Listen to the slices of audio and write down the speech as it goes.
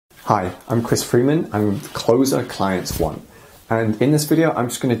Hi, I'm Chris Freeman. I'm Closer Clients One. And in this video, I'm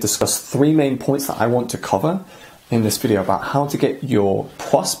just going to discuss three main points that I want to cover in this video about how to get your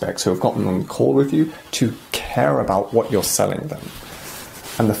prospects who have gotten on the call with you to care about what you're selling them.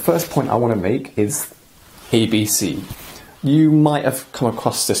 And the first point I want to make is ABC. You might have come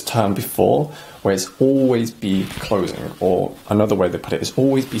across this term before, where it's always be closing, or another way they put it is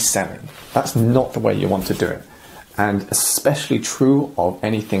always be selling. That's not the way you want to do it. And especially true of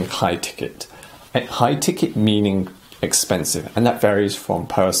anything high ticket. High ticket meaning expensive, and that varies from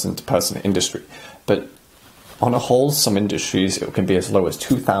person to person, industry. But on a whole, some industries it can be as low as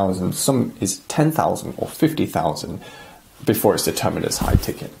 2,000, some is 10,000 or 50,000 before it's determined as high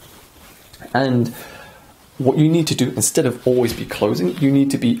ticket. And what you need to do, instead of always be closing, you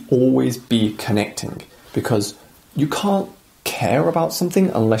need to be always be connecting, because you can't care about something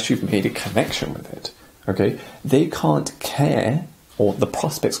unless you've made a connection with it. Okay, they can't care, or the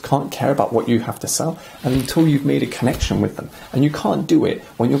prospects can't care about what you have to sell until you've made a connection with them. And you can't do it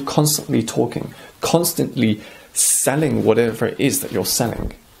when you're constantly talking, constantly selling whatever it is that you're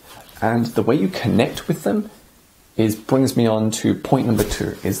selling. And the way you connect with them brings me on to point number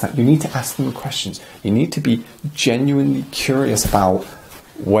 2, is that you need to ask them questions. You need to be genuinely curious about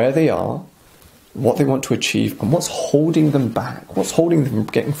where they are, what they want to achieve, and what's holding them back, what's holding them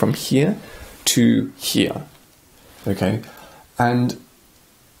getting from here to here. Okay, and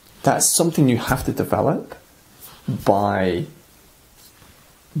that's something you have to develop by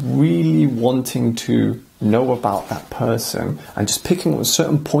really wanting to know about that person and just picking up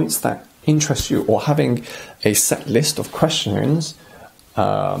certain points that interest you, or having a set list of questions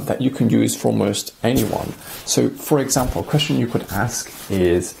that you can use for almost anyone. So for example, a question you could ask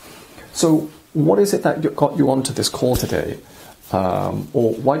is, so what is it that got you onto this call today?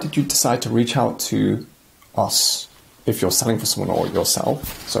 Or why did you decide to reach out to us if you're selling for someone or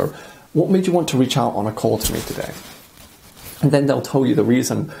yourself? So what made you want to reach out on a call to me today? And then they'll tell you the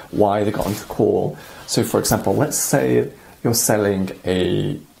reason why they got on the call. So for example, let's say you're selling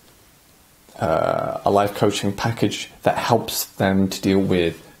a life coaching package that helps them to deal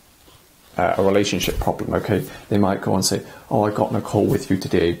with a relationship problem. Okay, they might go and say, oh, I got on a call with you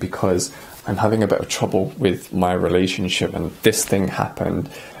today because I'm having a bit of trouble with my relationship and this thing happened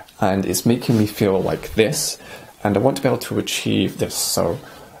and it's making me feel like this, and I want to be able to achieve this. So,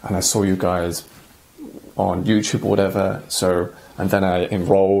 and I saw you guys on YouTube or whatever, so, and then I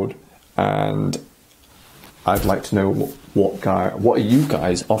enrolled, and I'd like to know what are you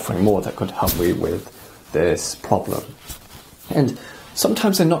guys offering more that could help me with this problem. And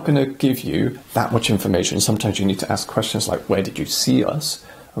sometimes they're not going to give you that much information. Sometimes you need to ask questions like, where did you see us?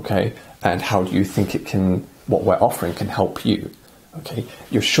 Okay, and how do you think what we're offering can help you? Okay,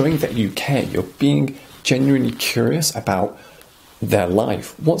 you're showing that you care. You're being genuinely curious about their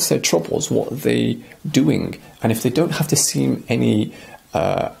life. What's their troubles? What are they doing? And if they don't have to seem any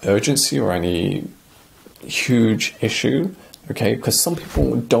urgency or any huge issue, okay, because some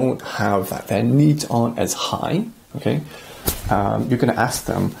people don't have that. Their needs aren't as high, okay, you're going to ask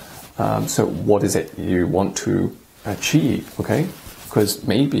them, so what is it you want to achieve, okay? Because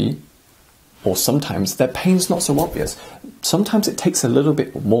maybe, or sometimes, their pain's not so obvious. Sometimes it takes a little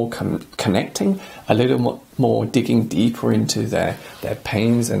bit more connecting, a little more digging deeper into their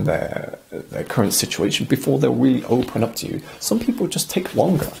pains and their current situation before they'll really open up to you. Some people just take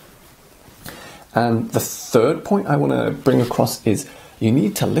longer. And the third point I want to bring across is you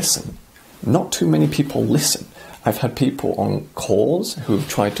need to listen. Not too many people listen. I've had people on calls who've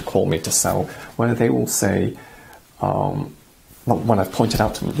tried to call me to sell, where they will say, when I've pointed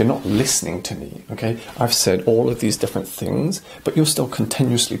out to them, you're not listening to me, okay? I've said all of these different things, but you're still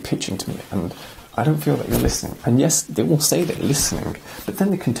continuously pitching to me, and I don't feel that you're listening. And yes, they will say they're listening, but then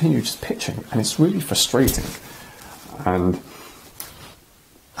they continue just pitching, and it's really frustrating. And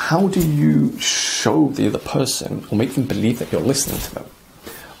how do you show the other person or make them believe that you're listening to them?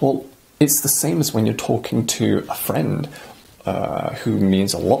 Well, it's the same as when you're talking to a friend who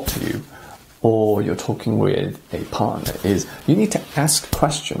means a lot to you, or you're talking with a partner, is you need to ask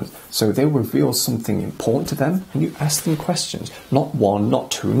questions. So they reveal something important to them, and you ask them questions. Not one,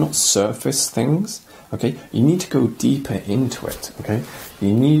 not two, not surface things, okay? You need to go deeper into it, okay?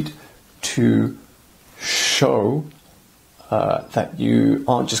 You need to show that you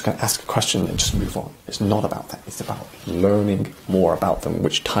aren't just going to ask a question and just move on. It's not about that. It's about learning more about them,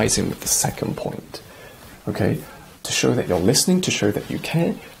 which ties in with the second point, okay? To show that you're listening, to show that you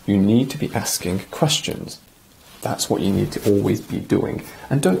care, you need to be asking questions. That's what you need to always be doing.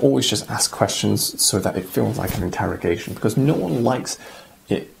 And don't always just ask questions so that it feels like an interrogation, because no one likes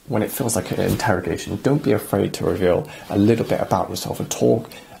it when it feels like an interrogation. Don't be afraid to reveal a little bit about yourself and talk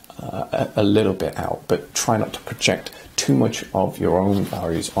a little bit out, but try not to project too much of your own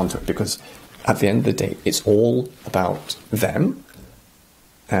values onto it, because at the end of the day, it's all about them.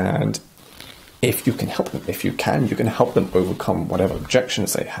 And if you can help them, if you can help them overcome whatever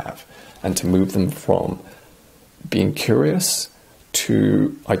objections they have, and to move them from being curious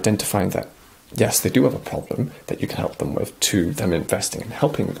to identifying that, yes, they do have a problem that you can help them with, to them investing and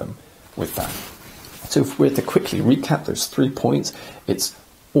helping them with that. So if we're to quickly recap those 3 points, it's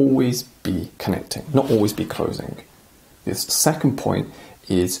always be connecting, not always be closing. This second point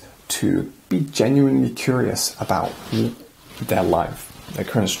is to be genuinely curious about their life, their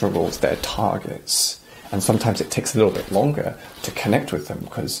current struggles, their targets. And sometimes it takes a little bit longer to connect with them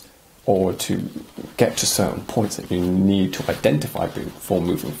or to get to certain points that you need to identify before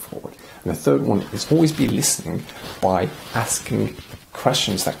moving forward. And the third one is always be listening by asking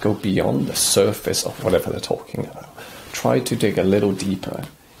questions that go beyond the surface of whatever they're talking about. Try to dig a little deeper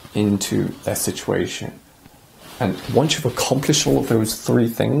into their situation. And once you've accomplished all of those 3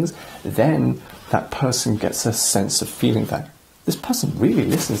 things, then that person gets a sense of feeling that this person really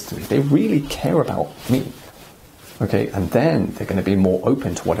listens to me. They really care about me. Okay, and then they're going to be more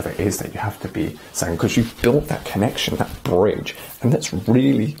open to whatever it is that you have to be saying, because you've built that connection, that bridge, and that's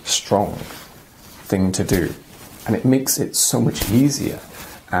really strong thing to do. And it makes it so much easier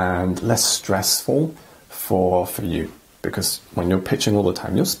and less stressful for you, because when you're pitching all the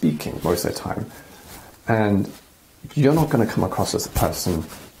time, you're speaking most of the time, and you're not going to come across as a person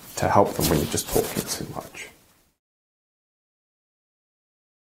to help them when you're just talking too much.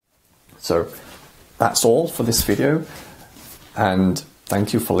 So that's all for this video, and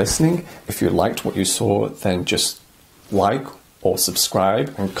thank you for listening. If you liked what you saw, then just like or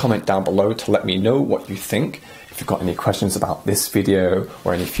subscribe and comment down below to let me know what you think. If you've got any questions about this video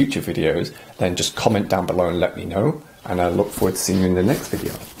or any future videos, then just comment down below and let me know, and I look forward to seeing you in the next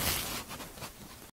video.